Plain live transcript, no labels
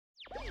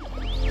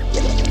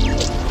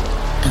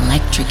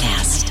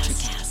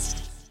NutraCast.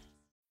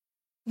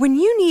 When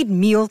you need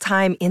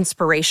mealtime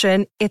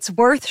inspiration, it's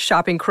worth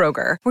shopping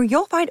Kroger, where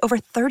you'll find over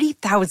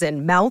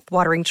 30,000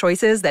 mouth-watering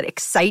choices that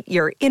excite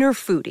your inner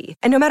foodie.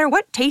 And no matter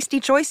what tasty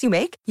choice you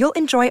make, you'll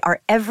enjoy our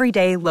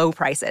everyday low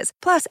prices,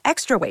 plus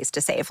extra ways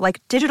to save,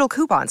 like digital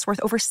coupons worth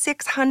over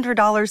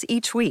 $600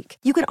 each week.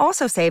 You can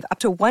also save up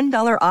to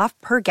 $1 off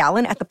per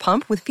gallon at the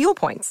pump with fuel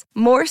points.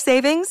 More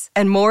savings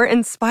and more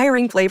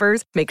inspiring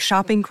flavors make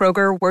shopping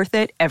Kroger worth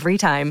it every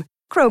time.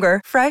 Kroger,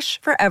 fresh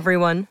for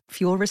everyone.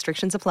 Fuel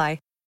restrictions apply.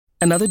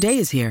 Another day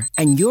is here,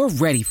 and you're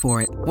ready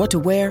for it. What to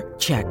wear?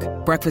 Check.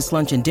 Breakfast,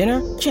 lunch, and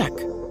dinner? Check.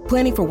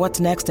 Planning for what's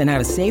next and how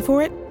to save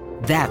for it?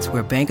 That's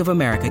where Bank of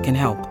America can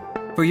help.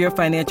 For your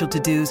financial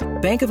to-dos,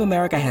 Bank of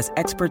America has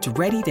experts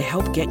ready to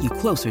help get you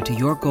closer to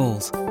your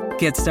goals.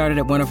 Get started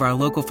at one of our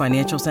local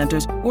financial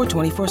centers or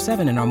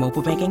 24/7 in our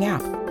mobile banking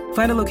app.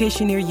 Find a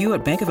location near you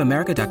at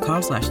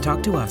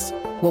bankofamerica.com/talktous.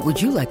 What would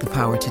you like the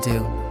power to do?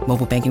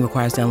 Mobile banking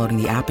requires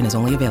downloading the app and is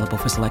only available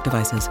for select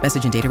devices.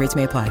 Message and data rates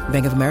may apply.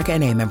 Bank of America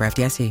N.A., member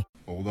FDIC.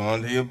 Hold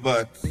on to your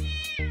butts.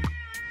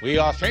 We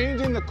are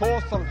changing the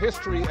course of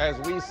history as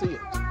we see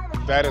it.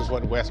 That is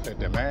what Wesley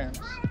demands.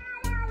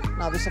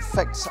 Now this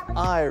affects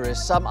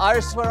Iris.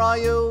 Iris, where are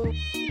you?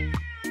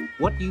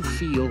 What you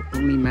feel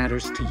only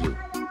matters to you.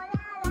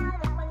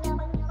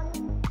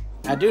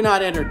 I do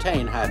not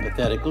entertain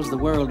hypotheticals. The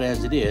world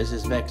as it is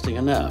vexing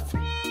enough.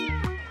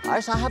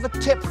 Iris, I have a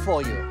tip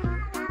for you.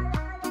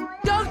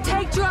 Don't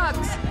take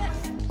drugs!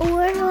 Or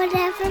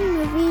Whatever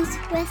Movies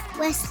with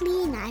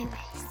Wesley and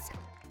Iris.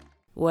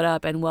 What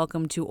up, and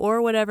welcome to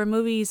Or Whatever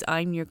Movies.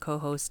 I'm your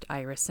co-host,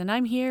 Iris, and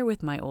I'm here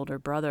with my older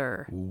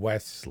brother,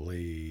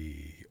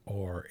 Wesley,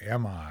 or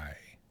am I?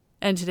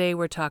 And today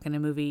we're talking a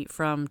movie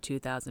from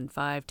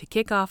 2005 to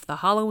kick off the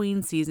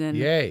Halloween season.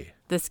 Yay!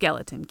 The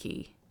Skeleton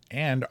Key.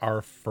 And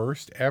our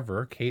first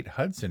ever Kate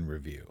Hudson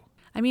review.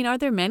 I mean, are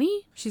there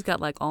many? She's got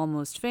like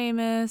Almost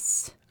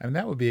Famous. I mean,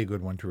 that would be a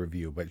good one to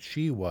review, but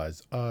she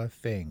was a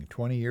thing.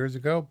 20 years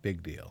ago,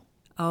 big deal.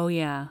 Oh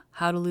yeah,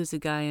 How to Lose a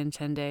Guy in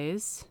 10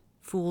 Days.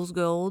 Fool's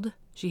Gold.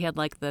 She had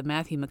like the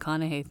Matthew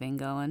McConaughey thing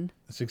going.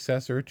 A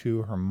successor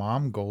to her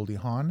mom, Goldie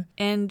Hawn.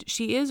 And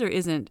she is or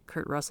isn't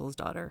Kurt Russell's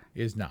daughter?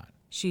 Is not.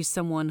 She's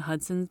someone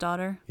Hudson's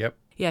daughter? Yep.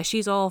 Yeah,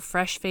 she's all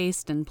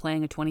fresh-faced and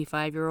playing a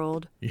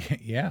 25-year-old.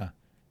 Yeah.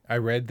 I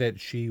read that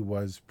she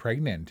was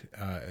pregnant.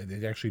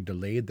 It actually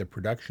delayed the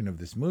production of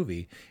this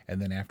movie.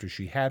 And then after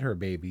she had her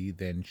baby,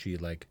 then she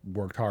like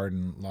worked hard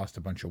and lost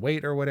a bunch of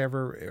weight or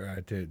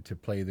whatever to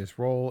play this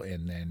role.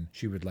 And then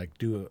she would like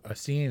do a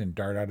scene and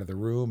dart out of the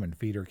room and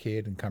feed her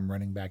kid and come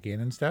running back in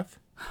and stuff.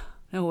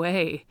 No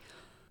way.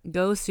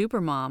 Go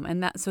Supermom.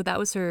 And that's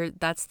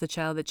the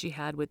child that she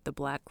had with the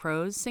Black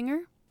Crowes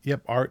singer?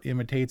 Yep, Art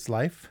Imitates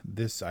Life.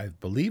 This, I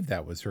believe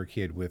that was her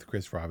kid with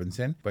Chris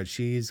Robinson, but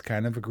she's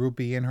kind of a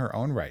groupie in her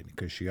own right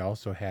because she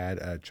also had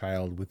a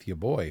child with your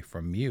boy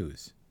from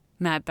Muse.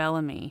 Matt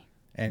Bellamy.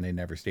 And they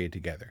never stayed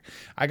together.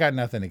 I got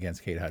nothing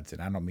against Kate Hudson.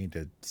 I don't mean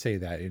to say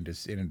that in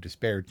a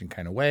disparaging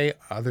kind of way,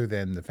 other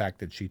than the fact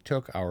that she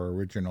took our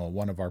original,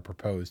 one of our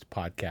proposed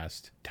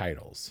podcast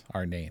titles,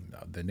 our name,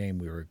 the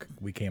name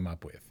we came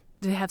up with.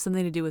 Did it have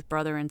something to do with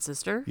brother and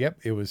sister? Yep,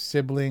 it was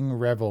Sibling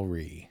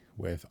Revelry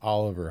with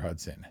Oliver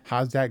Hudson.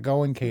 How's that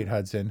going, Kate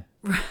Hudson?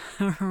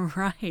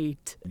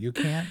 Right. You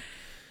can't.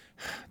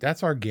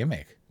 That's our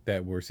gimmick,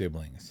 that we're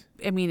siblings.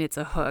 I mean, it's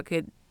a hook.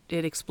 It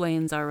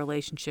explains our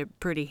relationship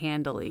pretty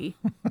handily.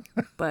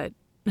 But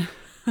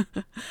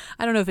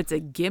I don't know if it's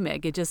a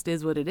gimmick. It just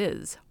is what it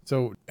is.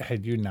 So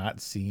had you not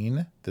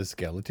seen The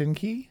Skeleton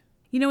Key?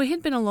 You know, it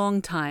had been a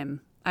long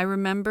time. I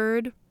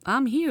remembered,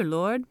 I'm here,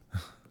 Lord.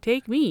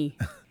 Take me.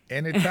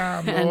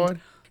 Anytime,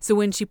 Lord. So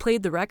when she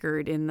played the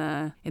record in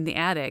the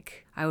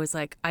attic, I was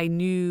like, I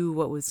knew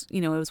what was,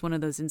 it was one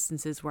of those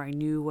instances where I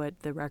knew what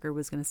the record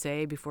was going to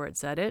say before it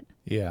said it.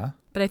 Yeah.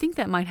 But I think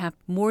that might have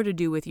more to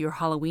do with your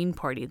Halloween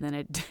party than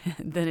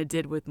it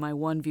did with my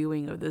one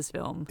viewing of this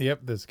film. Yep,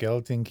 The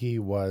Skeleton Key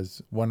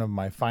was one of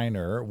my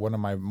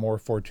more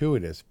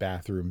fortuitous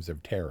bathrooms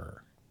of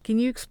terror. Can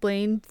you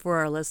explain for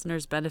our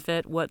listeners'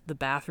 benefit what the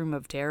bathroom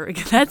of terror?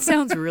 That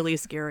sounds really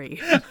scary.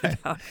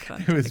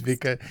 It was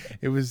because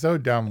it was so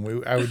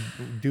dumb. I would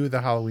do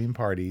the Halloween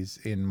parties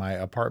in my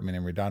apartment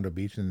in Redondo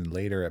Beach and then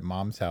later at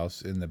Mom's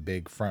house in the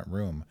big front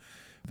room.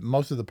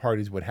 Most of the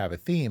parties would have a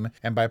theme,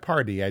 and by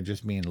party, I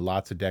just mean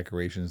lots of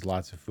decorations,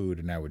 lots of food,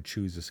 and I would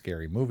choose a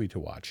scary movie to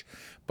watch.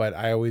 But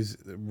I always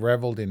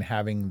reveled in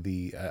having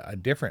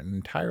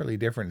entirely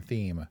different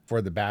theme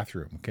for the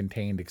bathroom,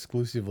 contained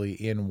exclusively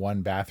in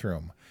one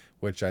bathroom,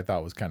 which I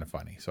thought was kind of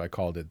funny. So I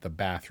called it the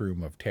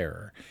Bathroom of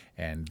Terror.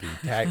 And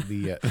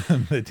the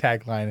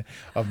tagline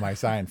of my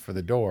sign for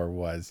the door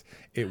was,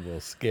 "It will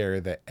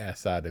scare the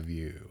S out of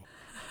you."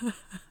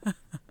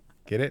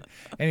 Get it?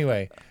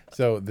 Anyway,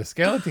 so The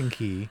Skeleton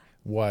Key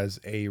was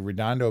a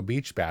Redondo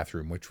Beach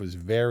bathroom, which was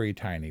very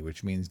tiny,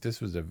 which means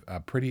this was a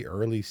pretty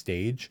early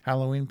stage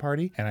Halloween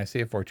party. And I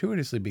say it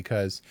fortuitously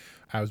because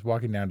I was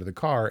walking down to the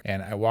car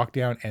and I walked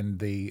down and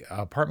the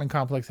apartment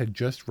complex had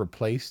just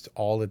replaced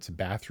all its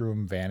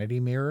bathroom vanity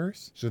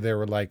mirrors. So there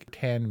were like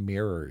 10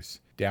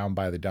 mirrors down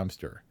by the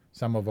dumpster.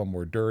 Some of them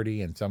were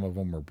dirty and some of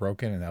them were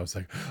broken. And I was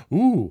like,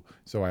 ooh.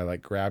 So I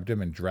like grabbed them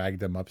and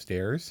dragged them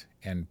upstairs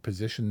and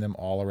positioned them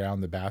all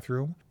around the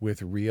bathroom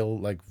with real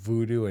like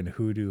voodoo and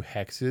hoodoo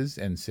hexes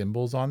and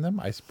symbols on them.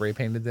 I spray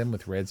painted them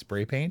with red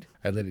spray paint.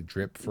 I let it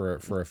drip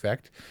for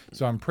effect.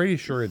 So I'm pretty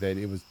sure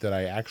that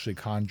I actually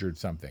conjured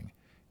something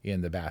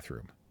in the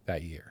bathroom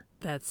that year.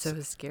 That's so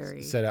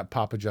scary. Set up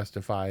Papa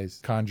Justifies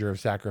Conjure of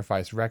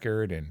Sacrifice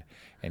record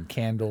and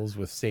candles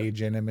with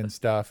sage in them and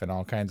stuff and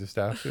all kinds of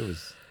stuff.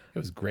 It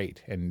was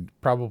great. And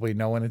probably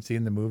no one had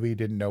seen the movie,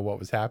 didn't know what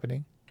was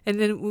happening. And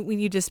then when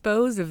you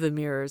disposed of the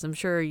mirrors, I'm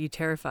sure you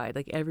terrified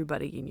like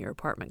everybody in your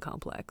apartment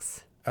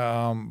complex.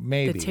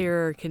 Maybe. The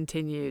terror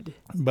continued.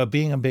 But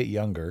being a bit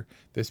younger,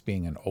 this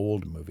being an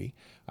old movie,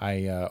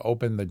 I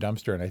opened the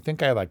dumpster and I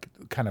think I like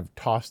kind of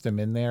tossed them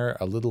in there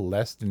a little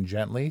less than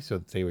gently so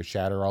that they would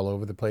shatter all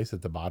over the place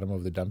at the bottom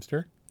of the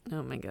dumpster.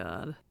 Oh my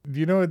God. Do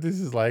you know what this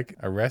is like?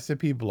 A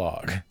recipe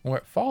blog.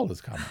 What fall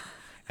is coming.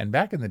 And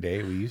back in the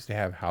day, we used to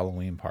have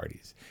Halloween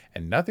parties.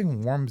 And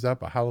nothing warms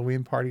up a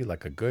Halloween party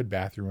like a good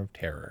bathroom of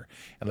terror.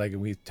 And like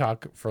we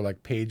talk for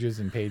like pages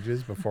and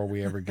pages before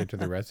we ever get to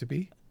the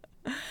recipe.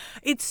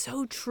 It's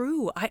so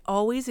true. I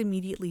always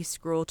immediately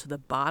scroll to the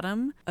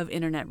bottom of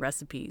internet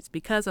recipes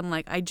because I'm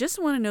like, I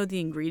just want to know the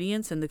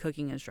ingredients and the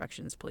cooking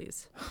instructions,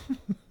 please.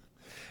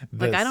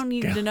 Like, I don't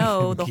need to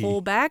know the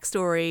whole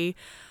backstory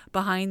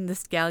behind the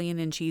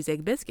scallion and cheese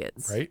egg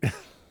biscuits. Right?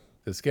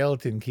 The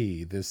skeleton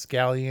key, the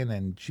scallion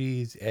and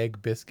cheese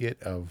egg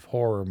biscuit of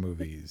horror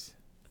movies.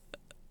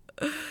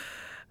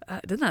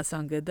 Doesn't that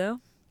sound good, though?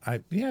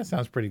 Yeah, it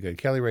sounds pretty good.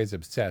 Kelly Ray's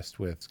obsessed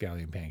with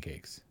scallion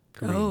pancakes,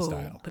 Korean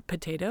style. But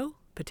potato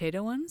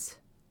ones?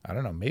 I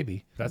don't know,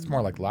 maybe. That's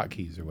more like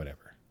latkes or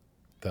whatever.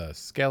 The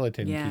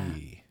skeleton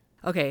key.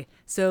 Okay,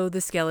 so the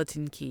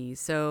skeleton key.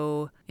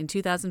 So in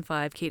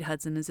 2005, Kate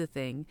Hudson is a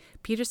thing.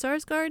 Peter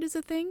Sarsgaard is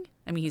a thing?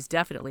 I mean, he's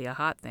definitely a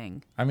hot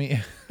thing. I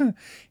mean,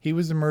 he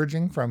was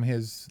emerging from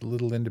his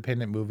little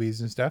independent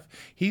movies and stuff.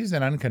 He's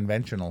an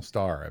unconventional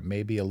star,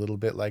 maybe a little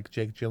bit like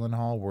Jake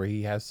Gyllenhaal, where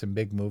he has some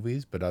big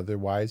movies, but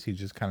otherwise he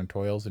just kind of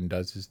toils and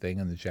does his thing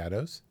in the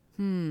shadows.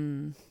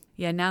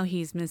 Yeah, now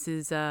he's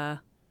Mrs.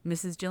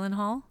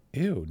 Gyllenhaal.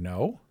 Ew,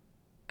 no.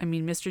 I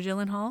mean, Mr.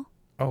 Gyllenhaal.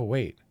 Oh,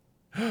 wait.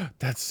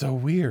 That's so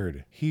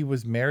weird. He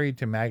was married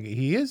to Maggie.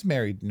 He is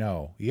married.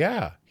 No.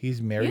 Yeah.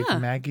 He's married to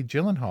Maggie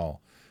Gyllenhaal.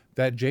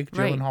 That Jake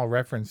Gyllenhaal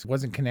reference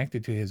wasn't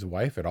connected to his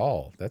wife at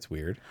all. That's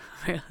weird.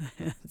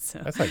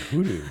 That's like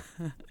hoodoo.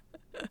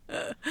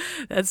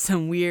 That's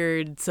some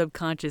weird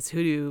subconscious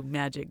hoodoo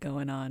magic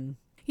going on.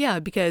 Yeah,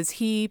 because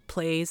he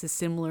plays a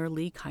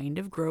similarly kind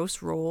of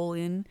gross role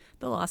in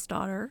The Lost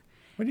Daughter.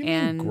 What do you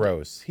mean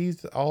gross?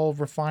 He's all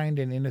refined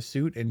and in a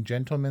suit and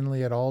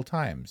gentlemanly at all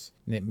times,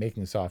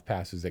 making soft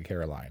passes at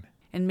Caroline.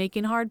 And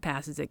making hard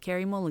passes at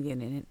Carey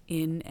Mulligan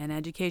in An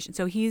Education.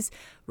 So he's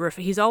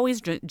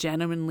always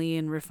gentlemanly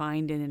and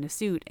refined and in a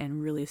suit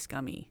and really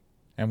scummy.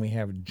 And we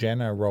have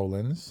Jenna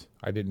Rollins.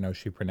 I didn't know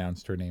she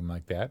pronounced her name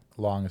like that.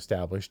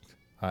 Long-established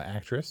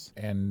actress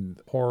and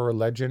horror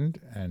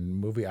legend and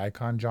movie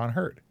icon John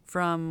Hurt.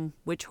 From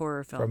which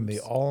horror films? From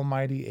The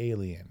Almighty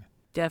Alien.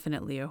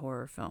 Definitely a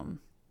horror film.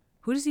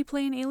 Who does he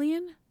play in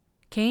Alien?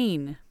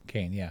 Kane.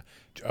 Kane, yeah.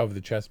 Of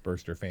the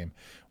Chestburster fame.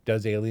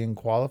 Does Alien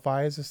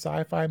qualify as a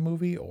sci-fi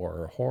movie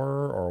or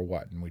horror or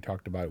what? And we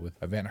talked about it with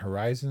Event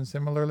Horizon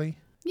similarly.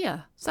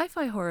 Yeah,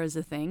 sci-fi horror is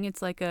a thing.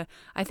 It's like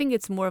I think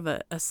it's more of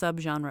a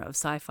subgenre of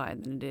sci-fi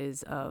than it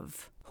is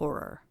of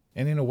horror.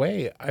 And in a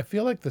way, I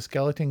feel like The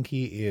Skeleton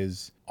Key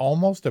is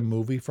almost a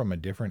movie from a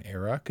different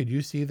era. Could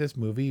you see this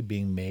movie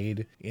being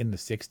made in the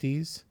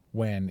 60s?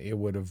 When it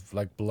would have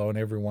like blown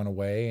everyone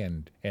away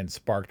and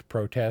sparked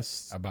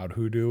protests about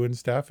hoodoo and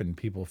stuff and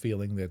people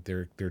feeling that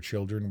their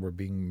children were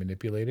being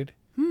manipulated.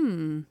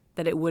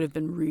 That it would have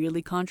been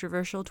really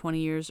controversial 20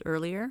 years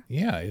earlier.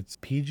 Yeah, it's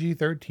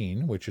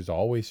PG-13, which is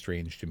always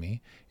strange to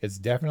me. It's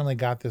definitely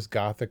got this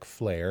gothic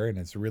flair, and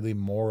it's really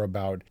more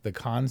about the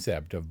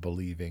concept of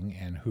believing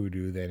and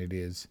hoodoo than it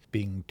is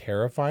being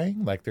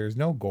terrifying. Like there's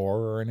no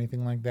gore or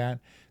anything like that.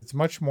 It's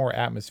much more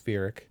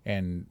atmospheric,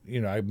 and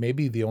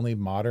maybe the only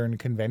modern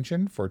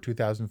convention for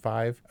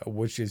 2005,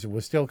 which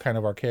was still kind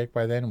of archaic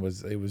by then,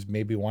 was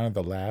maybe one of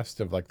the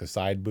last of like the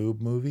side boob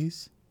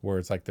movies. Where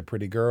it's like the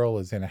pretty girl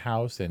is in a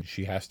house and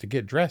she has to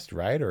get dressed,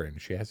 right?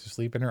 And she has to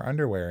sleep in her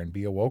underwear and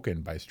be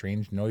awoken by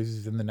strange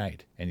noises in the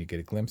night. And you get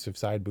a glimpse of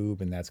side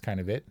boob and that's kind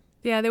of it.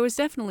 Yeah, there was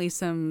definitely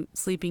some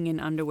sleeping in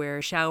underwear,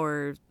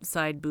 shower,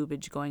 side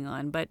boobage going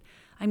on. But,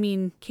 I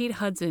mean, Kate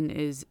Hudson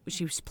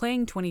she was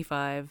playing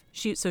 25.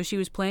 So she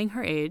was playing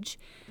her age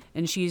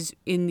and she's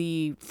in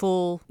the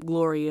full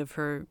glory of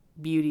her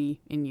beauty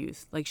in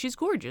youth. Like, she's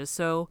gorgeous,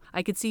 so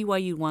I could see why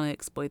you'd want to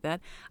exploit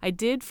that. I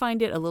did find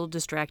it a little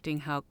distracting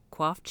how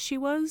coiffed she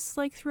was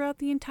like throughout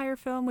the entire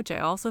film, which I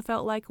also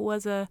felt like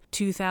was a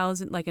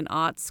 2000, like an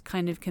aughts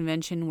kind of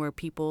convention where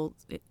people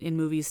in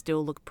movies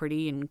still look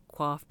pretty and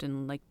coiffed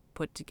and like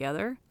put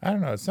together. I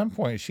don't know. At some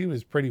point, she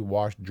was pretty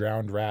washed,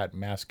 drowned rat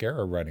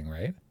mascara running,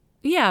 right?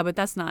 Yeah, but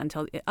that's not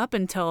up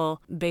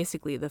until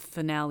basically the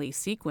finale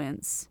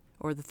sequence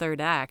or the third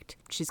act.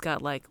 She's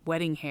got like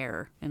wedding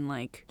hair and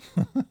like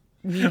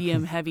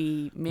medium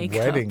heavy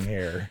makeup. Wedding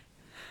hair.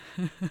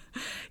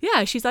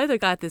 Yeah, she's either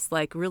got this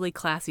like really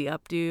classy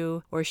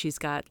updo, or she's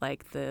got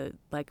like the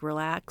like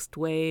relaxed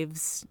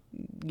waves,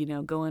 you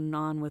know, going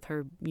on with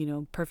her, you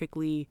know,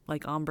 perfectly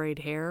like ombre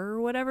hair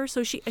or whatever.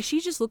 So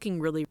she's just looking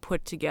really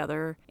put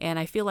together, and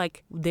I feel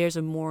like there's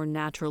a more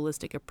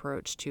naturalistic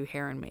approach to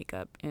hair and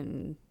makeup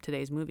in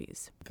today's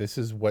movies. This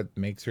is what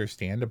makes her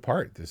stand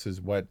apart. This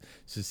is what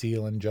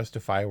Cecile and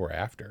Justify were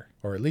after,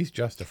 or at least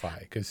Justify,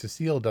 because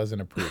Cecile doesn't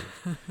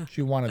approve.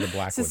 She wanted a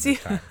black one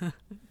this time.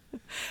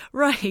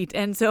 Right.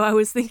 And so I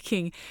was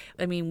thinking,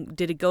 I mean,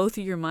 did it go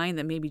through your mind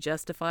that maybe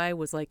Justify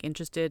was like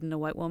interested in a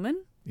white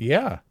woman?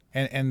 Yeah.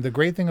 And the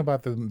great thing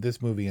about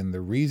this movie, and the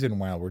reason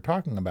why we're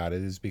talking about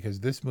it, is because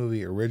this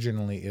movie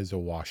originally is a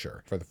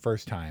washer for the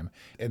first time.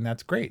 And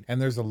that's great.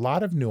 And there's a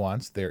lot of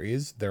nuance.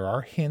 There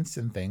are hints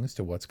and things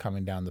to what's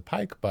coming down the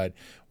pike, but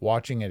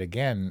watching it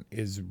again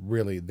is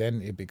really,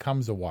 then it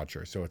becomes a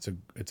watcher. So it's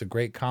a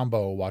great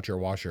combo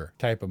watcher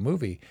type of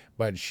movie.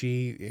 But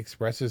she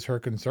expresses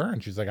her concern.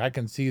 She's like, I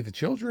can see the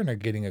children are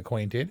getting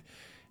acquainted.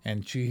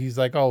 And he's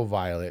like, oh,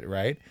 Violet,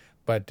 right?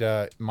 But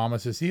Mama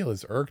Cecile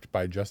is irked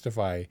by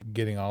Justify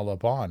getting all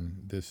up on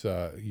this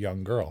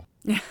young girl.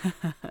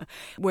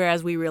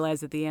 Whereas we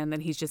realize at the end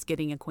that he's just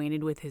getting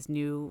acquainted with his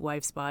new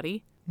wife's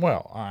body.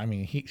 Well, I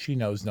mean, she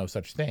knows no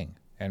such thing.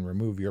 And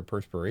remove your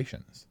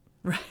perspirations.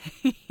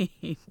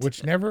 Right.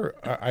 Which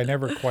I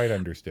never quite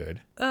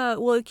understood.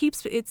 Well,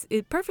 it's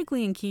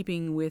perfectly in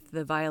keeping with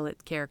the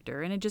Violet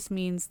character. And it just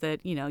means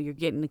that, you know, you're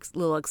getting a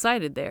little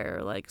excited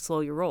there, like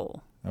slow your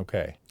roll.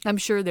 Okay. I'm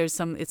sure it's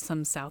some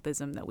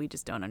Southism that we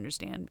just don't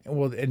understand.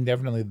 Well, and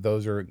definitely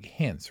those are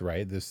hints,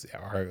 right? These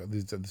are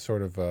the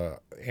sort of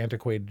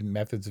antiquated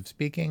methods of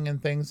speaking and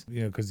things,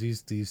 you know, because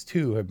these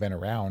two have been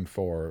around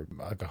for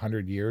like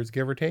 100 years,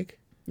 give or take.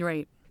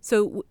 Right.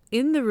 So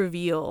in the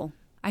reveal,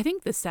 I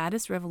think the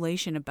saddest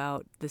revelation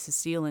about the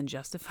Cecile and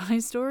Justify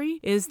story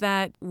is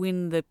that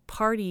when the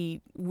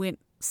party went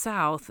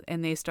south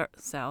and they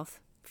start south,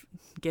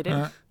 get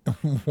it?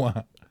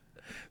 Wow.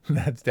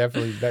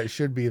 That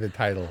should be the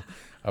title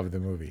of the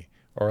movie,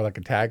 or like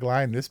a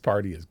tagline, this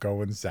party is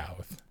going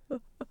south.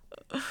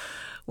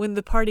 When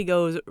the party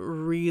goes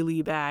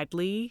really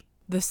badly,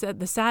 the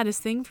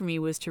saddest thing for me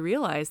was to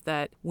realize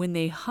that when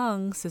they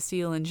hung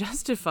Cecile and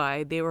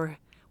Justify,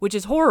 which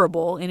is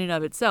horrible in and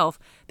of itself,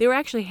 they were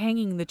actually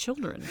hanging the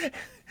children.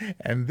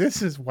 And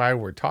this is why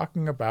we're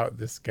talking about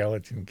the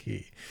Skeleton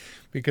Key,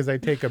 because I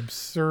take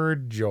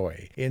absurd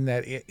joy in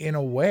that, in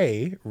a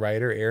way,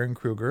 writer Aaron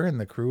Kruger and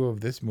the crew of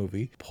this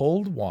movie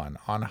pulled one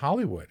on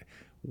Hollywood.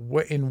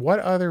 In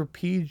what other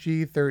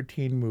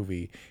PG-13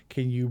 movie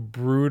can you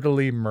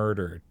brutally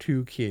murder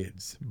two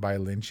kids by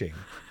lynching?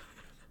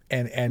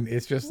 And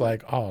it's just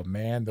like, oh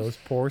man, those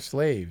poor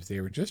slaves.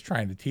 They were just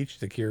trying to teach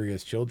the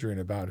curious children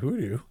about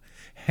hoodoo.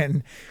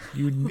 And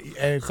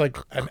it's like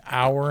an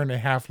hour and a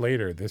half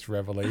later, this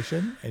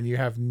revelation, and you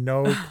have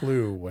no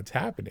clue what's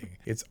happening.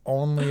 It's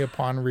only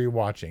upon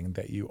rewatching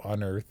that you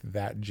unearth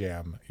that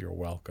gem. You're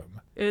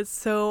welcome. It's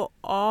so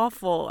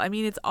awful. I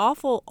mean, it's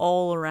awful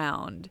all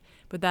around,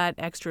 but that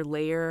extra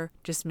layer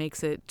just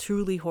makes it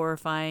truly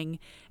horrifying.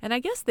 And I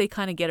guess they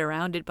kind of get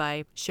around it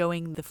by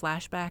showing the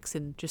flashbacks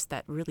and just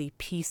that really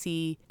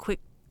PC, quick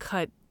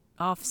cut,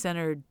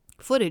 off-centered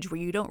footage where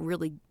you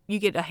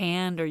get a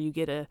hand or you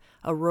get a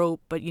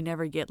rope, but you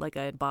never get like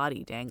a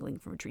body dangling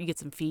from a tree. You get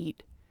some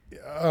feet.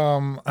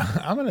 I'm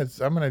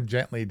gonna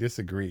gently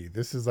disagree.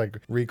 This is like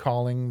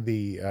recalling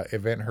the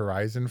Event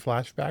Horizon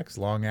flashbacks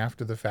long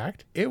after the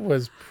fact. It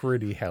was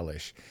pretty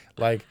hellish.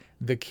 Like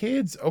the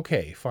kids,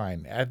 okay,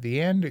 fine. At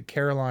the end,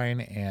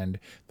 Caroline and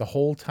the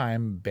whole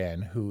time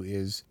Ben, who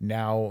is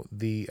now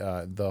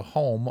the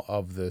home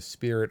of the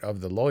spirit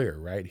of the lawyer,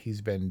 right?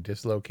 He's been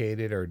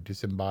dislocated or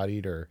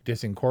disembodied or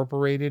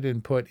disincorporated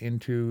and put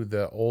into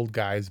the old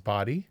guy's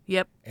body.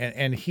 Yep.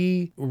 And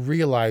he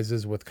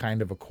realizes with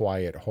kind of a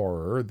quiet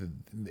horror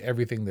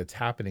everything that's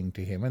happening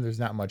to him, and there's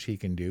not much he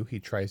can do. He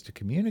tries to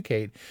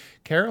communicate.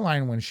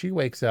 Caroline, when she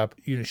wakes up,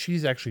 you know,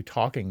 she's actually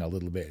talking a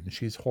little bit, and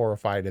she's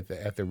horrified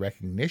at the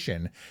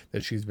recognition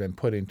that she's been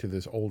put into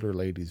this older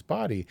lady's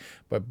body.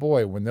 But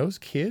boy, when those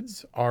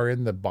kids are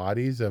in the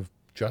bodies of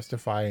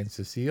Justify and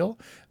Cecile,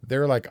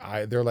 they're like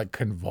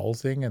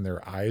convulsing and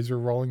their eyes are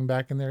rolling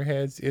back in their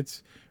heads.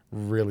 It's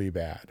really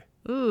bad.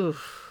 Ooh.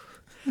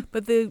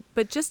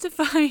 But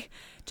Justify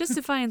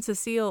and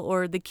Cecile,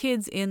 or the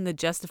kids in the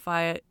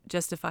Justify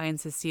and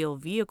Cecile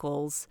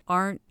vehicles,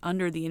 aren't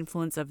under the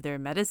influence of their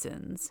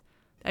medicines.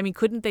 I mean,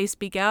 couldn't they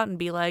speak out and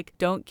be like,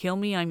 "Don't kill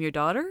me, I'm your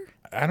daughter"?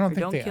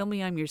 Don't kill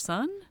me, I'm your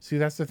son. See,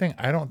 that's the thing.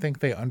 I don't think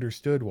they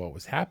understood what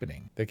was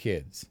happening. The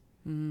kids.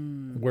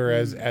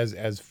 Whereas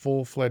as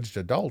full-fledged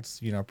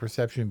adults,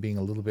 perception being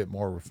a little bit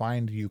more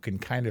refined, you can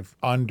kind of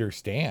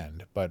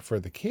understand. But for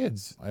the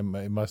kids, it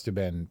must have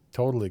been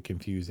totally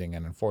confusing.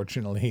 And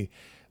unfortunately,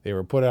 they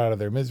were put out of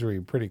their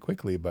misery pretty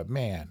quickly. But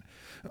man,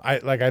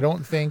 I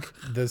don't think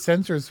the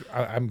censors,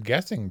 I'm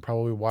guessing,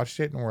 probably watched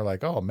it and were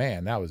like, oh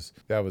man, that was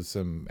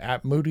some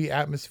moody,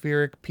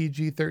 atmospheric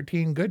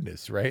PG-13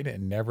 goodness, right?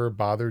 And never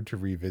bothered to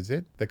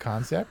revisit the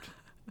concept.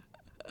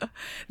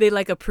 They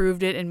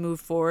approved it and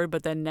moved forward,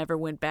 but then never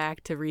went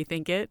back to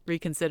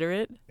reconsider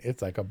it.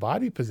 It's like a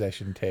body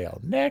possession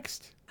tale.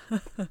 Next.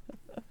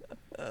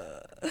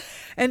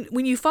 And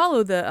when you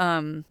follow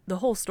the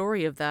whole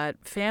story of that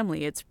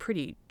family, it's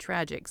pretty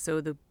tragic.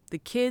 So the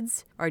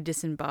kids are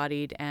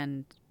disembodied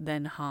and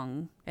then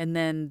hung. And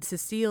then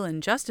Cecile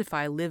and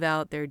Justify live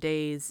out their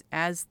days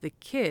as the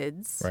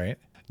kids. Right.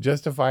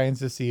 Justify and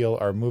Cecile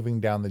are moving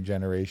down the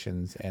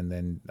generations, and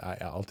then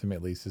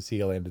ultimately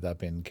Cecile ended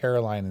up in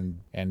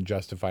Caroline, and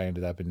Justify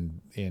ended up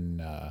in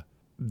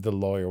the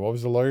lawyer. What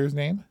was the lawyer's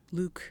name?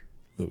 Luke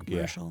Yeah.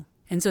 Marshall.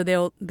 And so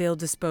they'll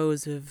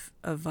dispose of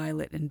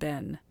Violet and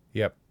Ben.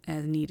 Yep.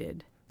 As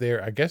needed.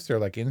 I guess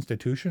they're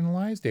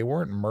institutionalized. They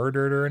weren't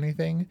murdered or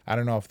anything. I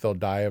don't know if they'll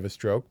die of a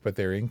stroke, but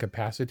they're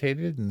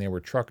incapacitated, and they were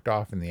trucked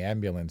off in the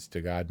ambulance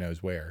to God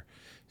knows where,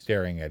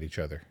 staring at each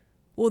other.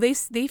 Well, they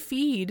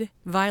feed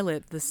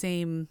Violet the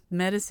same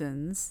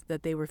medicines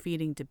that they were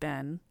feeding to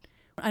Ben.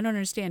 I don't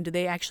understand. Do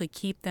they actually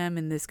keep them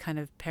in this kind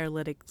of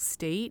paralytic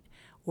state,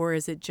 or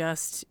is it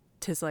just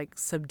to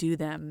subdue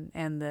them,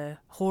 and the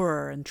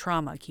horror and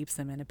trauma keeps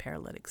them in a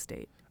paralytic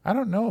state? I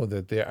don't know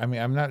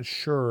I'm not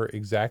sure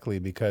exactly,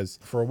 because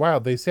for a while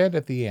they said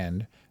at the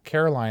end,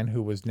 Caroline,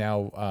 who was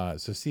now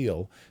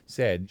Cecile,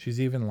 said she's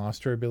even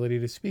lost her ability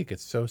to speak.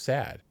 It's so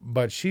sad.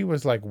 But she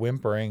was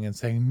whimpering and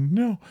saying,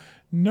 no,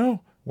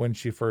 no, when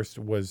she first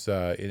was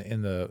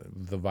in the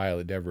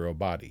Violet Devereaux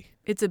body.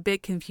 It's a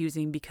bit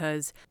confusing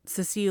because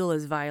Cecile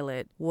as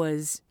Violet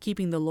was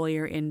keeping the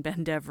lawyer in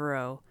Ben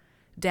Devereaux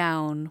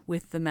down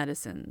with the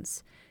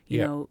medicines.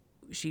 You know,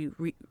 she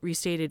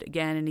restated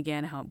again and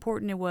again how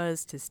important it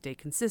was to stay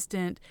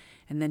consistent,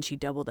 and then she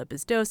doubled up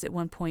his dose at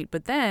one point.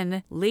 But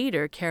then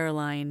later,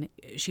 Caroline,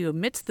 she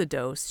omits the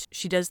dose.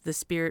 She does the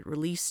spirit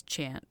release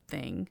chant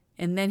thing,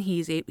 and then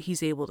he's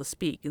able to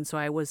speak. And so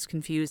I was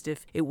confused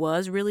if it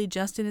was really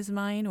just in his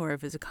mind, or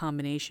if it's a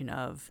combination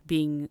of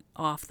being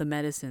off the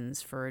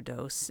medicines for a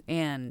dose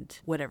and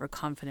whatever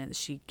confidence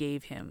she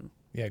gave him.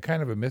 Yeah,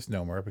 kind of a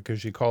misnomer, because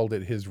she called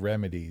it his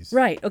remedies.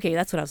 Right. Okay,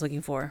 that's what I was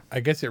looking for. I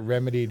guess it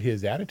remedied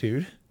his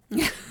attitude.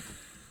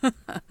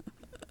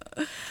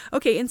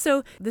 Okay, and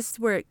so this is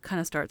where it kind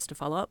of starts to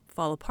fall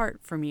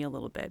apart for me a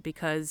little bit,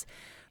 because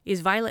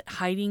is Violet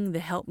hiding the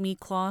help me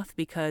cloth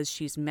because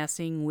she's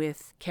messing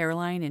with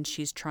Caroline and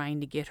she's trying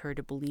to get her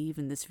to believe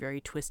in this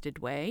very twisted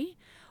way?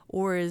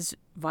 Or is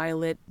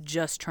Violet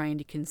just trying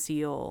to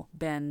conceal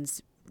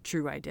Ben's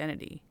true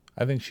identity?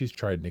 I think she's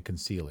trying to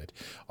conceal it.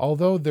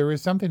 Although there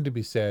is something to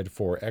be said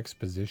for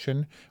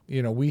exposition.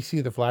 We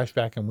see the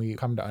flashback and we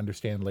come to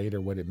understand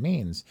later what it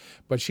means.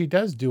 But she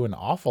does do an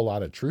awful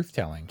lot of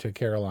truth-telling to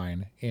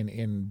Caroline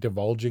in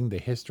divulging the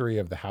history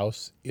of the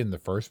house in the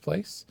first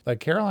place.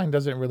 Caroline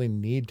doesn't really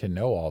need to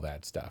know all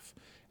that stuff.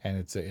 And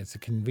it's a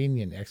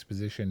convenient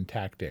exposition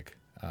tactic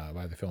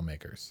by the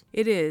filmmakers.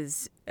 It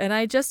is. And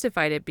I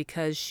justified it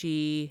because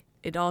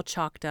it all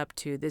chalked up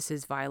to this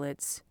is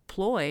Violet's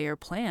ploy or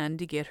plan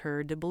to get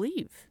her to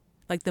believe.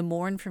 The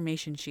more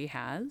information she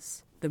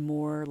has, the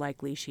more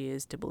likely she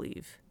is to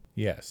believe.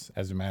 Yes.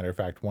 As a matter of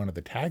fact, one of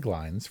the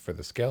taglines for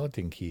the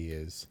Skeleton Key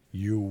is,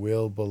 "You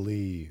will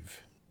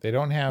believe." They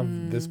don't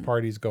have "This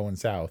party's going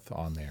south"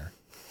 on there.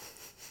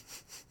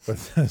 But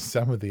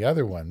some of the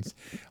other ones,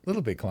 a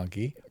little bit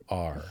clunky,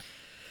 are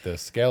the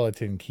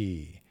Skeleton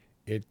Key.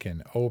 It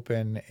can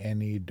open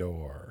any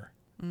door.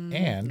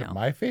 And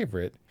my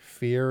favorite,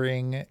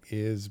 fearing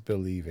is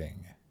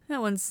believing.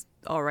 That one's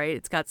all right.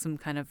 It's got some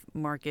kind of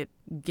market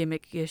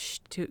gimmickness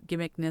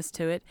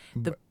to it.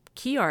 The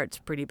key art's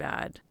pretty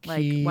bad. Why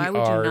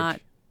would you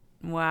not?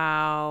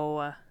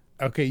 Wow.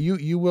 Okay,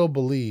 you will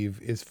believe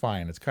is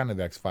fine. It's kind of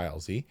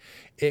X-Files-y.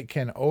 It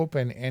can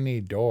open any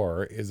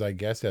door is, I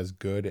guess, as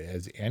good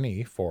as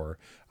any for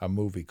a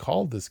movie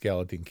called The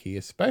Skeleton Key,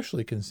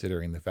 especially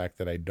considering the fact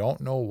that I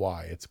don't know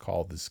why it's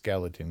called The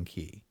Skeleton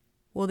Key.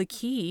 Well, the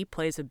key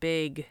plays a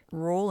big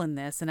role in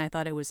this, and I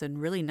thought it was a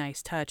really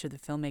nice touch of the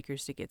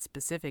filmmakers to get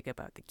specific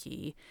about the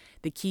key.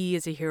 The key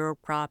as a hero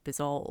prop is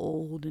all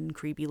old and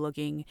creepy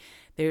looking.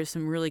 There's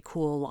some really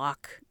cool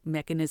lock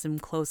mechanism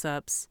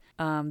close-ups.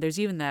 There's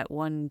even that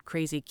one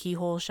crazy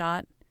keyhole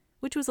shot,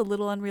 which was a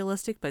little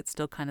unrealistic, but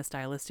still kind of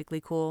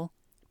stylistically cool.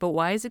 But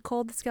why is it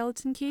called the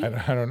Skeleton Key?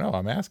 I don't know.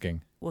 I'm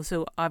asking. Well,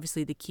 so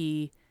obviously the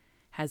key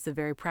has the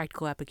very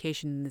practical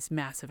application in this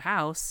massive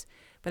house,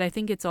 but I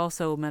think it's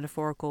also a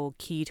metaphorical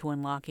key to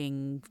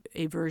unlocking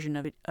a version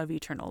of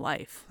eternal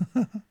life.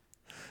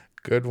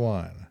 Good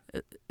one.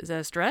 Is that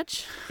a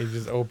stretch? It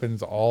just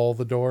opens all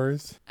the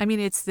doors. I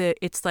mean, it's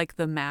like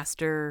the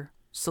master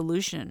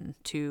solution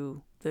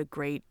to the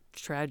great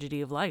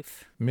tragedy of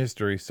life.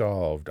 Mystery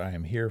solved. I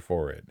am here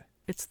for it.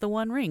 It's the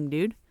One Ring,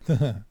 dude.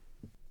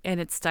 And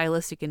it's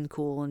stylistic and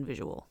cool and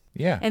visual.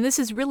 Yeah. And this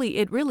is really,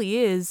 it really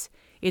is.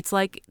 It's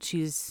like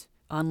she's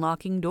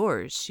unlocking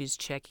doors. She's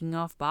checking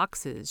off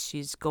boxes.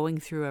 She's going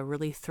through a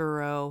really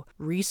thorough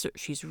research.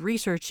 She's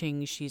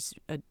researching. She's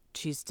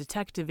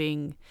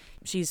detectiving.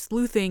 She's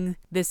sleuthing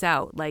this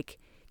out. Like,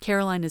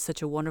 Caroline is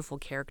such a wonderful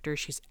character.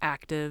 She's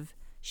active.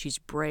 She's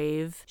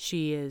brave.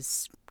 She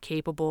is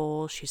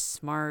capable. She's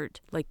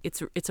smart. Like,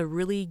 it's a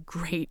really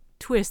great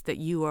twist that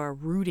you are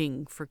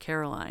rooting for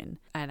Caroline.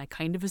 And I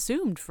kind of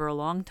assumed for a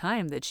long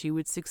time that she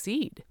would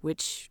succeed,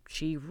 which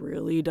she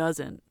really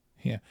doesn't.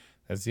 Yeah.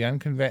 That's the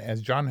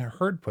as John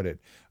Hurd put it,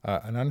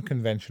 an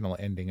unconventional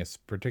ending, is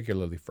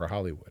particularly for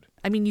Hollywood.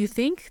 I mean, you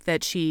think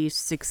that she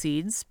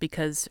succeeds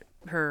because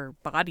her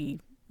body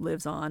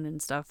lives on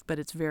and stuff, but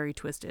it's very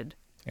twisted.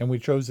 And we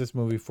chose this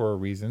movie for a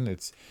reason.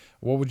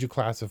 What would you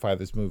classify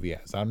this movie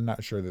as? I'm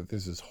not sure that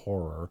this is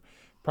horror.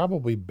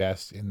 Probably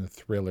best in the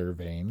thriller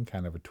vein,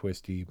 kind of a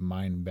twisty,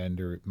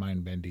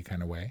 mind-bendy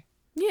kind of way.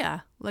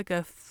 Yeah, like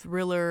a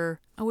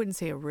thriller. I wouldn't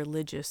say a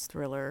religious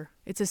thriller.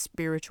 It's a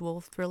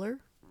spiritual thriller.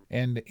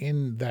 And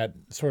in that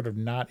sort of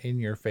not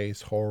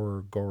in-your-face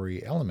horror,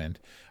 gory element,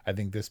 I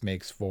think this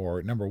makes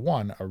for, number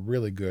one, a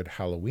really good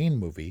Halloween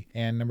movie,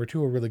 and number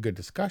two, a really good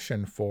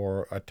discussion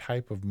for a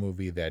type of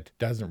movie that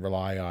doesn't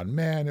rely on,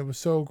 man, it was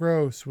so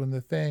gross when the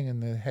thing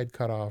and the head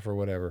cut off or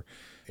whatever.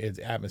 It's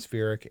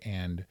atmospheric,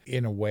 and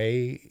in a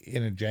way,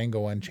 in a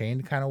Django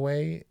Unchained kind of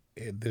way,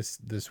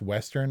 this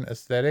Western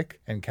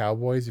aesthetic and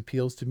cowboys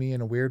appeals to me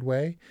in a weird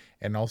way,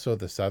 and also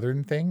the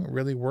Southern thing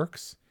really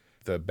works.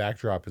 The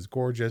backdrop is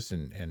gorgeous,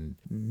 and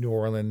New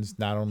Orleans,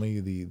 not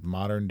only the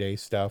modern day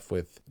stuff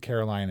with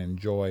Caroline and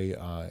Joy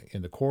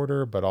in the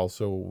quarter, but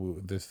also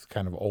this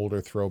kind of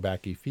older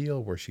throwbacky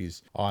feel where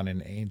she's on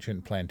an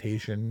ancient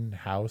plantation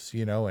house,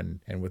 and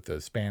with the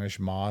Spanish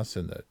moss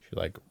and she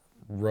like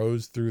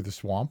rose through the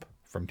swamp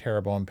from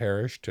Terrebonne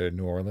Parish to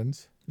New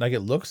Orleans. Like, it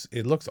looks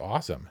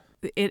awesome.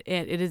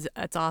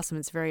 It's awesome.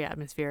 It's very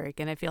atmospheric,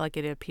 and I feel like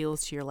it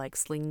appeals to your like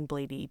Sling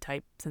Blade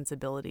type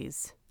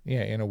sensibilities.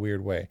 Yeah, in a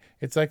weird way.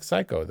 It's like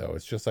Psycho, though.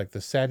 It's just like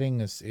the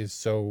setting is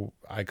so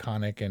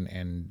iconic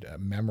and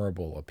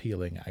memorable,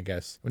 appealing, I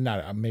guess.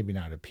 Maybe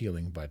not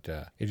appealing, but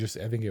I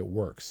think it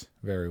works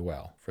very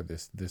well for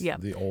this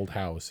the old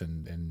house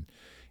and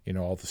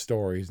all the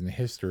stories and the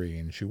history,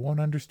 and she won't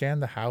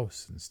understand the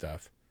house and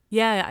stuff.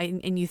 Yeah,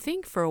 and you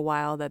think for a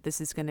while that this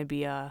is going to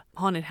be a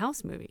haunted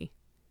house movie.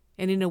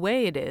 And in a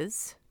way it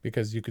is.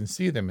 Because you can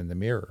see them in the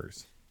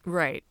mirrors.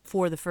 Right.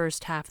 For the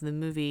first half of the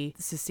movie,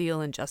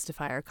 Cecile and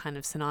Justify are kind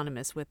of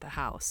synonymous with the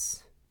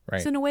house.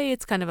 Right. So in a way,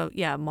 it's kind of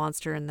a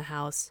monster in the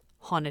house,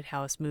 haunted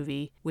house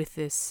movie with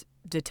this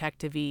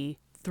detective-y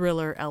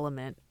thriller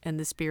element and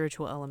the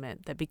spiritual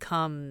element that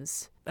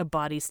becomes a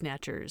Body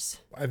Snatchers.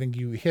 I think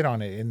you hit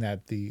on it in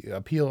that the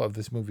appeal of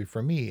this movie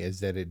for me is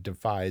that it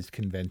defies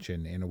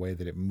convention in a way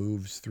that it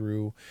moves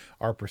through.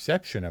 Our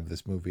perception of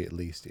this movie, at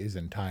least,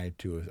 isn't tied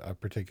to a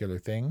particular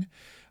thing.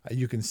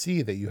 You can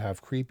see that you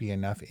have creepy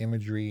enough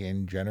imagery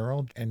in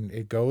general, and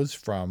it goes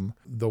from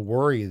the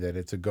worry that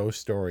it's a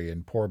ghost story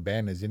and poor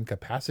Ben is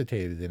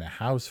incapacitated in a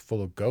house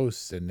full of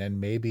ghosts, and then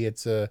maybe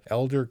it's a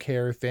elder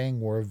care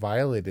thing where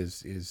Violet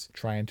is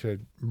trying to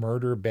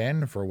murder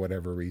Ben for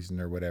whatever reason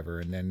or whatever,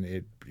 and then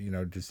it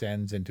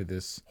descends into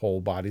this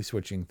whole body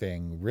switching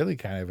thing really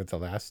kind of at the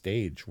last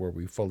stage where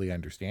we fully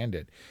understand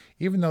it,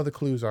 even though the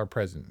clues are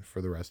present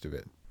for the rest of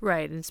it.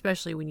 Right, and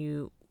especially when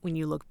you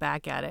look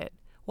back at it.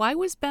 Why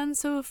was Ben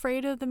so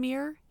afraid of the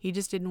mirror? He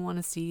just didn't want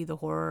to see the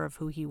horror of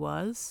who he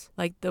was.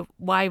 Like,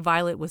 why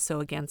Violet was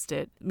so against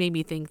it made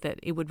me think that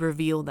it would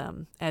reveal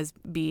them as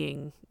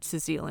being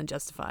Cecile and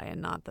Justify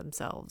and not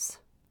themselves.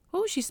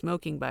 What was she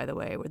smoking, by the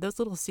way? Were those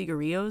little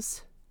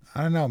cigarillos?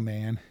 I don't know,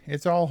 man.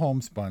 It's all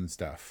homespun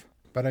stuff.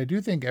 But I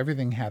do think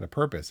everything had a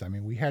purpose. I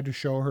mean, we had to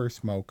show her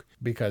smoke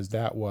because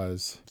that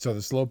was so the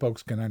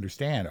slowpokes can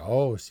understand,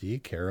 oh, see,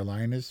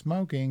 Caroline is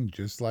smoking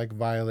just like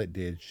Violet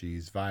did.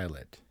 She's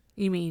Violet.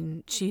 You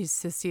mean she's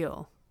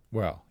Cecile?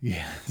 Well,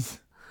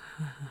 yes.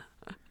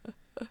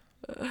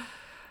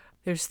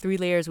 There's 3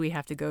 layers we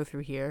have to go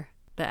through here.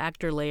 The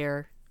actor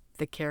layer,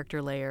 the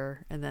character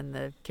layer, and then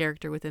the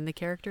character within the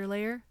character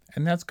layer.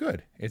 And that's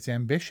good. It's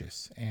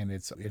ambitious, and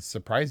it's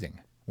surprising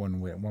when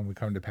we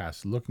come to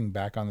pass. Looking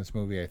back on this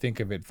movie, I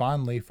think of it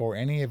fondly for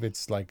any of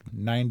its like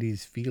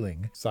 90s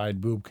feeling side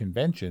boob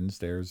conventions.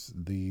 There's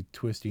the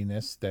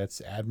twistiness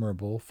that's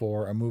admirable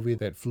for a movie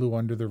that flew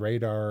under the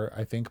radar,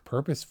 I think,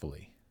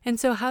 purposefully. And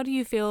so how do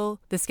you feel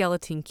The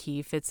Skeleton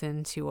Key fits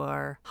into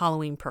our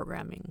Halloween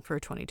programming for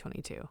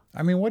 2022?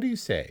 I mean, what do you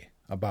say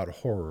about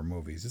horror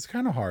movies? It's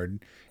kind of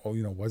hard. Oh,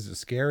 was it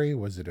scary?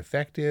 Was it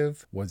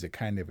effective? Was it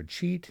kind of a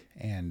cheat?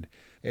 And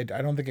I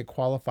don't think it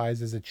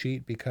qualifies as a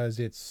cheat because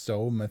it's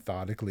so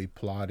methodically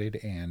plotted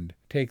and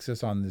takes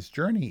us on this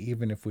journey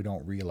even if we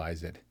don't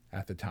realize it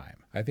at the time.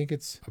 I think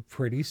it's a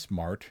pretty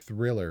smart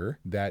thriller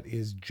that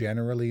is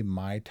generally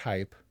my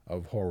type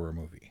of horror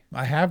movie.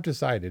 I have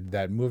decided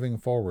that moving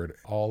forward,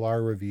 all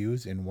our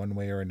reviews in one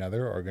way or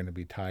another are going to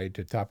be tied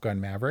to Top Gun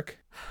Maverick.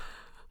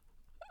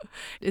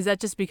 Is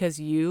that just because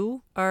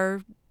you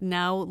are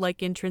now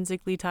like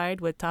intrinsically tied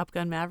with Top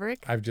Gun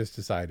Maverick? I've just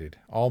decided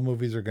all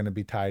movies are going to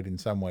be tied in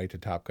some way to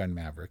Top Gun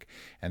Maverick.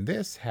 And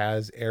this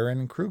has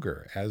Ehren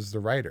Kruger as the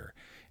writer.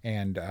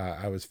 And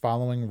I was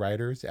following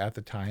writers at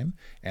the time,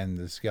 and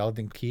the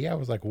Skeleton Key, I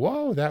was like,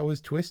 whoa, that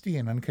was twisty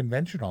and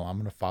unconventional. I'm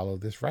going to follow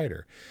this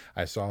writer.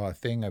 I saw a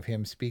thing of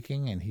him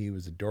speaking, and he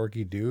was a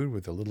dorky dude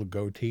with a little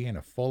goatee and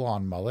a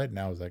full-on mullet. And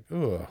I was like,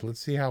 ugh,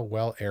 let's see how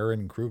well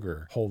Ehren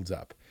Kruger holds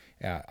up.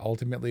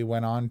 Ultimately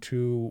went on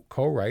to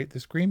co-write the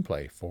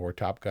screenplay for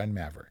Top Gun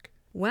Maverick.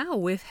 Wow,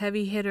 with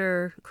heavy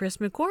hitter Chris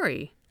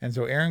McQuarrie. And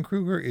so Ehren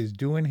Kruger is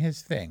doing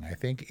his thing, I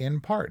think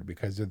in part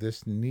because of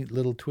this neat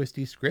little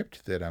twisty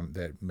script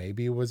that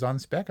maybe was on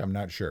spec, I'm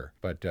not sure.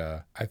 But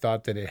I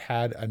thought that it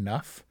had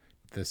enough.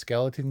 The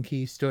Skeleton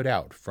Key stood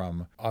out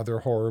from other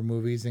horror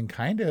movies and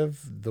kind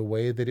of the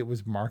way that it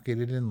was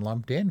marketed and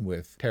lumped in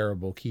with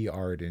terrible key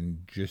art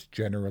and just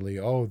generally,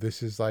 oh,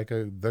 this is like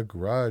The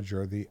Grudge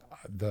or the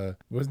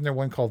wasn't there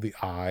one called The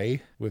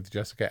Eye with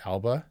Jessica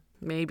Alba?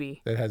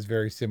 Maybe. That has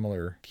very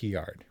similar key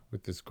art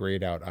with this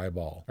grayed out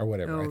eyeball or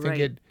whatever. Oh, I think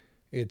right.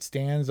 it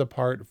stands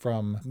apart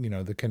from,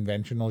 the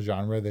conventional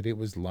genre that it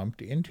was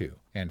lumped into.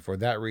 And for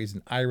that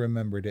reason, I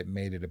remembered it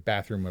made it a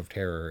bathroom of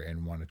terror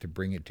and wanted to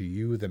bring it to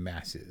you, the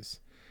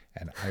masses,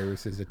 and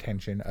Iris's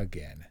attention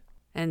again.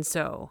 And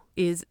so,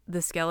 is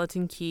The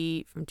Skeleton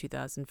Key from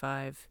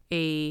 2005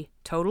 a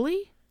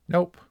totally?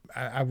 Nope.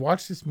 I've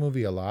watched this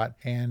movie a lot,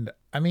 and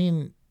I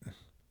mean,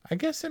 I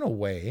guess in a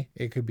way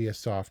it could be a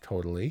soft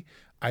totally.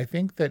 I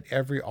think that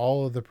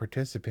all of the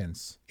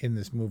participants in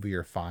this movie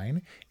are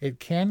fine.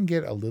 It can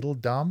get a little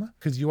dumb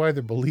because you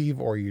either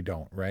believe or you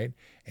don't, right?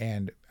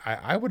 And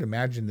I would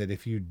imagine that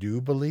if you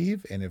do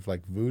believe, and if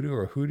like voodoo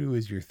or hoodoo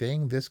is your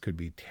thing, this could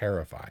be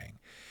terrifying.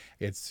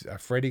 It's a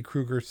Freddy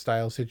Krueger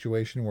style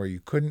situation where you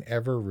couldn't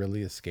ever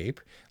really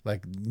escape.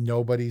 Like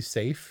nobody's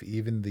safe,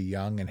 even the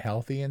young and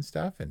healthy and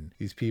stuff. And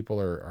these people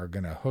are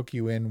going to hook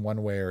you in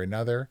one way or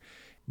another.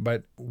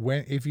 But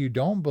if you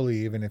don't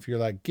believe, and if you're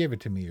like, give it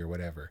to me or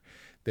whatever,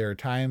 there are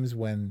times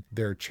when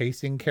they're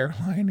chasing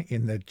Caroline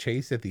in the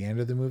chase at the end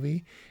of the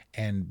movie,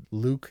 and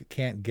Luke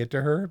can't get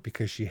to her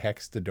because she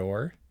hexed the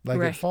door. Like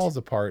Right. It falls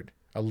apart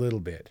a little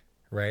bit,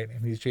 right?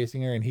 And he's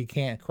chasing her, and he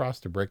can't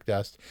cross the brick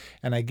dust.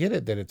 And I get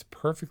it that it's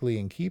perfectly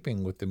in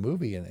keeping with the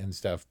movie and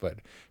stuff, but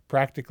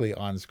practically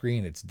on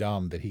screen, it's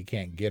dumb that he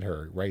can't get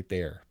her right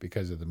there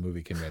because of the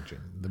movie convention,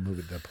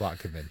 the plot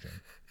convention.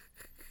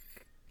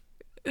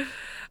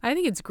 I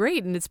think it's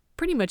great, and it's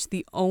pretty much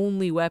the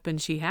only weapon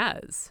she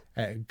has.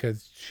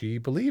 Because she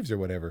believes or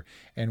whatever.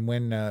 And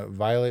when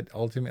Violet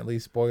ultimately,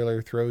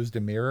 spoiler, throws the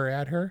mirror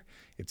at her,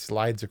 it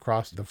slides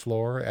across the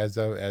floor as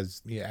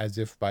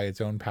if by its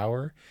own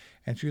power.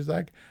 And she's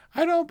like,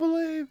 I don't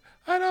believe.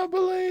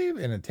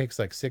 And it takes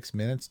like 6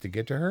 minutes to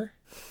get to her.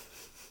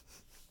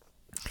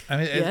 I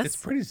mean, Yes. It's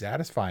pretty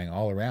satisfying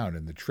all around.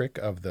 And the trick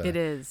of It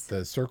is.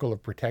 the circle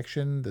of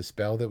protection, the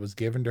spell that was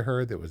given to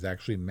her that was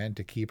actually meant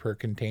to keep her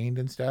contained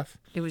and stuff.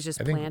 It was just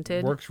I think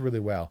planted. works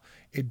really well.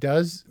 It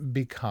does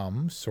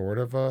become sort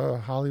of a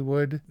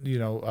Hollywood,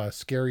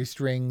 scary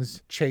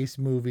strings chase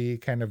movie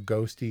kind of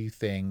ghosty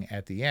thing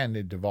at the end.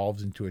 It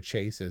devolves into a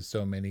chase as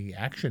so many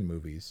action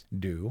movies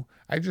do.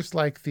 I just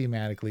like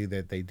thematically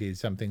that they did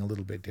something a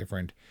little bit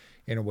different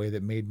in a way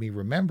that made me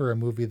remember a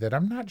movie that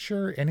I'm not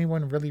sure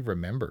anyone really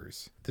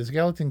remembers. The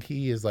Skeleton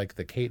Key is like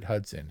the Kate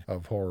Hudson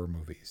of horror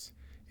movies.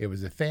 It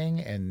was a thing,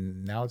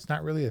 and now it's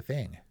not really a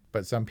thing.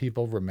 But some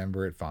people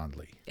remember it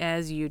fondly.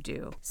 As you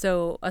do.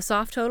 So, a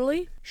soft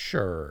totally?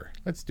 Sure.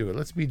 Let's do it.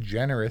 Let's be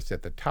generous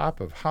at the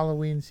top of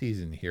Halloween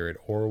season here at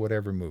Or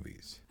Whatever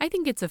Movies. I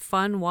think it's a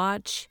fun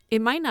watch.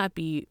 It might not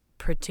be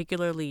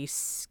particularly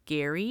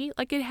scary.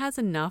 Like, it has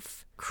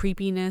enough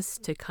creepiness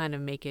to kind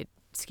of make it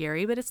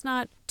scary, but it's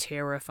not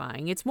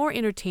terrifying. It's more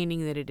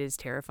entertaining than it is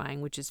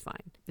terrifying, which is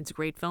fine. It's a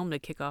great film to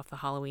kick off the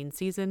Halloween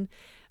season.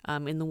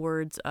 In the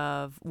words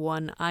of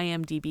one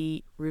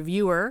IMDb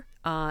reviewer,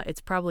 it's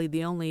probably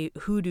the only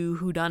hoodoo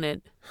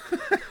whodunit.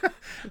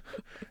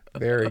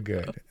 Very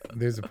good.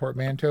 There's a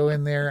portmanteau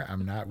in there.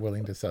 I'm not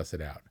willing to suss it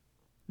out.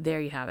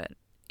 There you have it.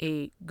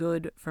 A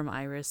good from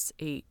Iris,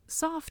 a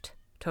soft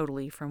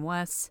totally from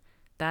Wes.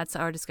 That's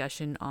our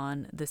discussion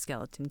on The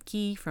Skeleton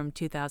Key from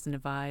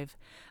 2005,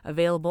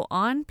 available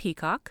on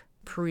Peacock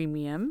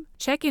Premium.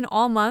 Check in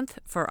all month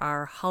for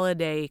our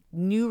holiday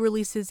new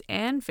releases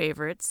and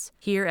favorites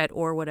here at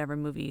Or Whatever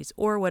Movies,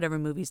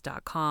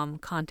 orwhatevermovies.com.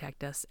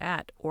 Contact us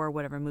at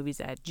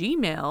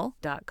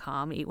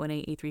orwhatevermovies@gmail.com,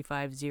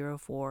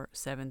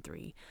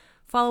 818-835-0473.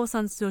 Follow us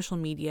on social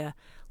media,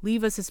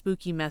 leave us a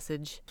spooky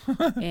message,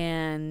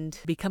 and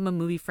become a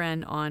movie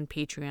friend on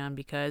Patreon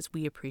because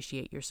we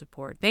appreciate your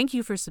support. Thank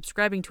you for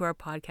subscribing to our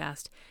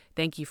podcast.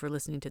 Thank you for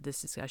listening to this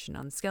discussion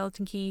on The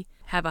Skeleton Key.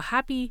 Have a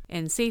happy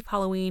and safe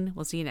Halloween.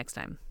 We'll see you next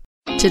time.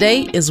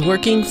 Today is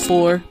working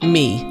for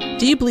me.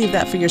 Do you believe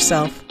that for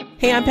yourself?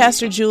 Hey, I'm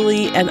Pastor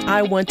Julie, and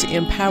I want to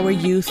empower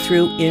you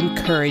through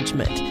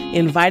encouragement.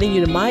 Inviting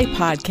you to my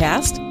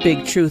podcast,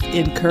 Big Truth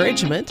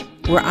Encouragement,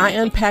 where I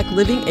unpack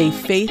living a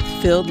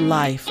faith-filled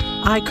life.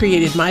 I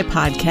created my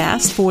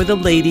podcast for the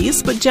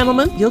ladies, but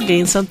gentlemen, you'll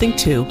gain something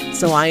too.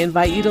 So I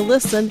invite you to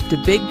listen to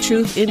Big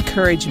Truth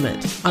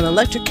Encouragement on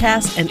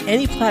Electricast and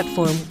any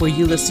platform where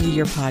you listen to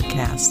your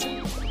podcast.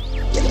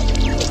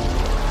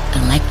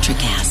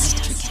 Electricast.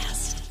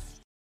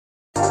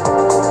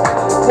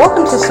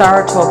 Welcome to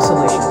Sarah Talk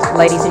Solutions.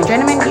 Ladies and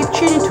gentlemen, you've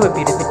tuned into a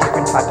bit of a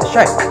different type of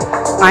show.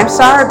 I'm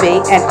Sarah B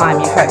and I'm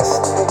your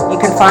host.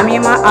 You can find me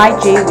on my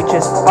IG, which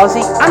is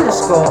Aussie_Sarah_LA.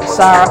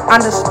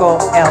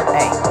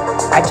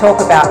 I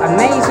talk about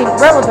amazing,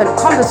 relevant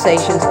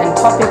conversations and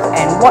topics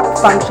and what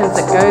functions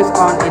that goes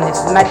on in this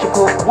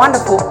magical,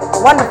 wonderful,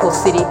 wonderful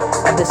city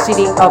of the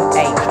City of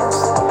Angels.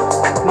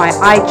 My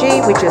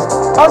IG, which is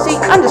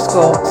Aussie_Sarah_LA.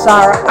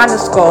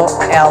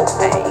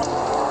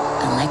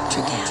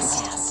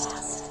 Electricast.